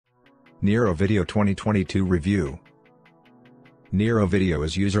Nero Video 2022 Review. Nero Video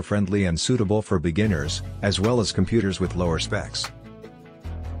is user-friendly and suitable for beginners, as well as computers with lower specs.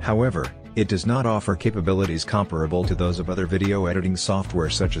 However, it does not offer capabilities comparable to those of other video editing software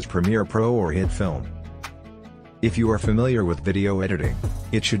such as Premiere Pro or HitFilm. If you are familiar with video editing,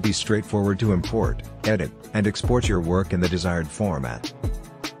 it should be straightforward to import, edit, and export your work in the desired format.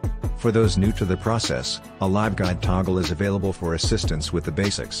 For those new to the process, a live guide toggle is available for assistance with the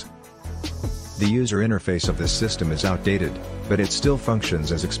basics. The user interface of this system is outdated, but it still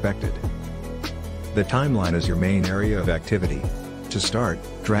functions as expected. The timeline is your main area of activity. To start,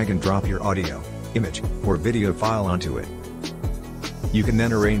 drag and drop your audio, image, or video file onto it. You can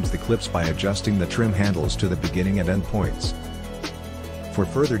then arrange the clips by adjusting the trim handles to the beginning and end points. For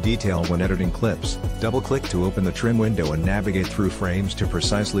further detail when editing clips, double-click to open the trim window and navigate through frames to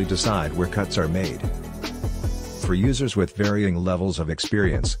precisely decide where cuts are made. For users with varying levels of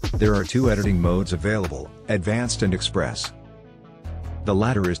experience, there are two editing modes available, Advanced and Express. The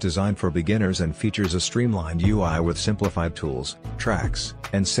latter is designed for beginners and features a streamlined UI with simplified tools, tracks,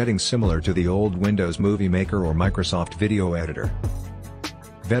 and settings similar to the old Windows Movie Maker or Microsoft Video Editor.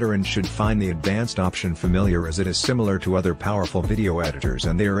 Veterans should find the Advanced option familiar as it is similar to other powerful video editors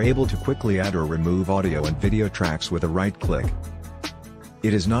and they are able to quickly add or remove audio and video tracks with a right click.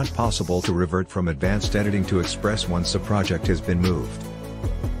 It is not possible to revert from Advanced editing to Express once a project has been moved.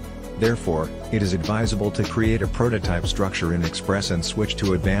 Therefore, it is advisable to create a prototype structure in Express and switch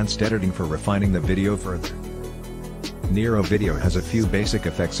to Advanced editing for refining the video further. Nero Video has a few basic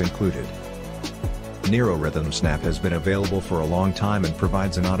effects included. Nero Rhythm Snap has been available for a long time and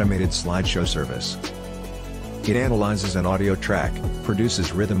provides an automated slideshow service. It analyzes an audio track,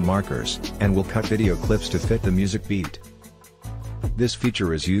 produces rhythm markers, and will cut video clips to fit the music beat. This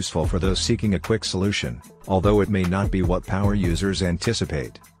feature is useful for those seeking a quick solution, although it may not be what power users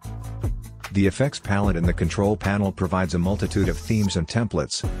anticipate. The effects palette in the control panel provides a multitude of themes and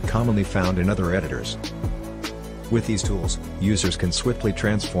templates, commonly found in other editors. With these tools, users can swiftly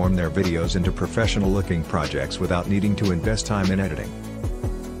transform their videos into professional-looking projects without needing to invest time in editing.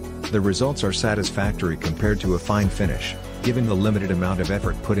 The results are satisfactory compared to a fine finish, given the limited amount of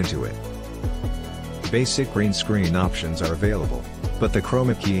effort put into it. Basic green screen options are available, but the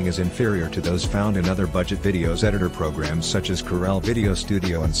chroma keying is inferior to those found in other budget videos editor programs such as Corel Video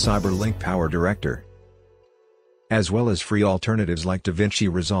Studio and Cyberlink Power Director, as well as free alternatives like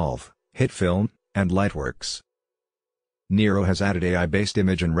DaVinci Resolve, HitFilm, and Lightworks. Nero has added AI-based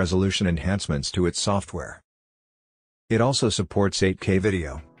image and resolution enhancements to its software. It also supports 8K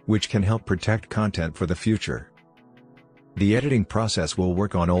video, which can help protect content for the future. The editing process will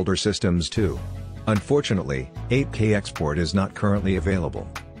work on older systems too. Unfortunately, 8K export is not currently available.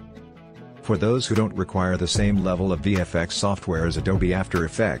 For those who don't require the same level of VFX software as Adobe After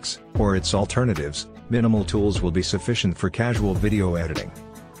Effects, or its alternatives, minimal tools will be sufficient for casual video editing.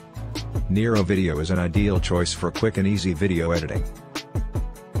 Nero Video is an ideal choice for quick and easy video editing.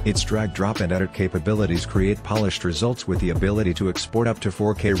 Its drag, drop and edit capabilities create polished results with the ability to export up to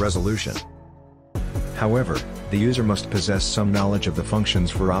 4K resolution. However, the user must possess some knowledge of the functions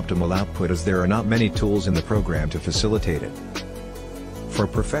for optimal output as there are not many tools in the program to facilitate it. For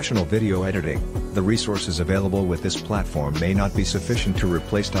professional video editing, the resources available with this platform may not be sufficient to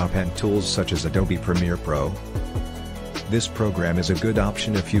replace top-end tools such as Adobe Premiere Pro. This program is a good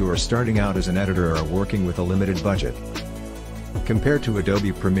option if you are starting out as an editor or are working with a limited budget. Compared to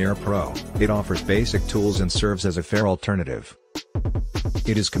Adobe Premiere Pro, it offers basic tools and serves as a fair alternative.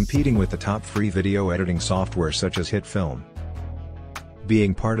 It is competing with the top free video editing software such as HitFilm.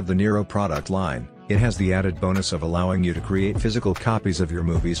 Being part of the Nero product line, it has the added bonus of allowing you to create physical copies of your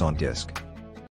movies on disc.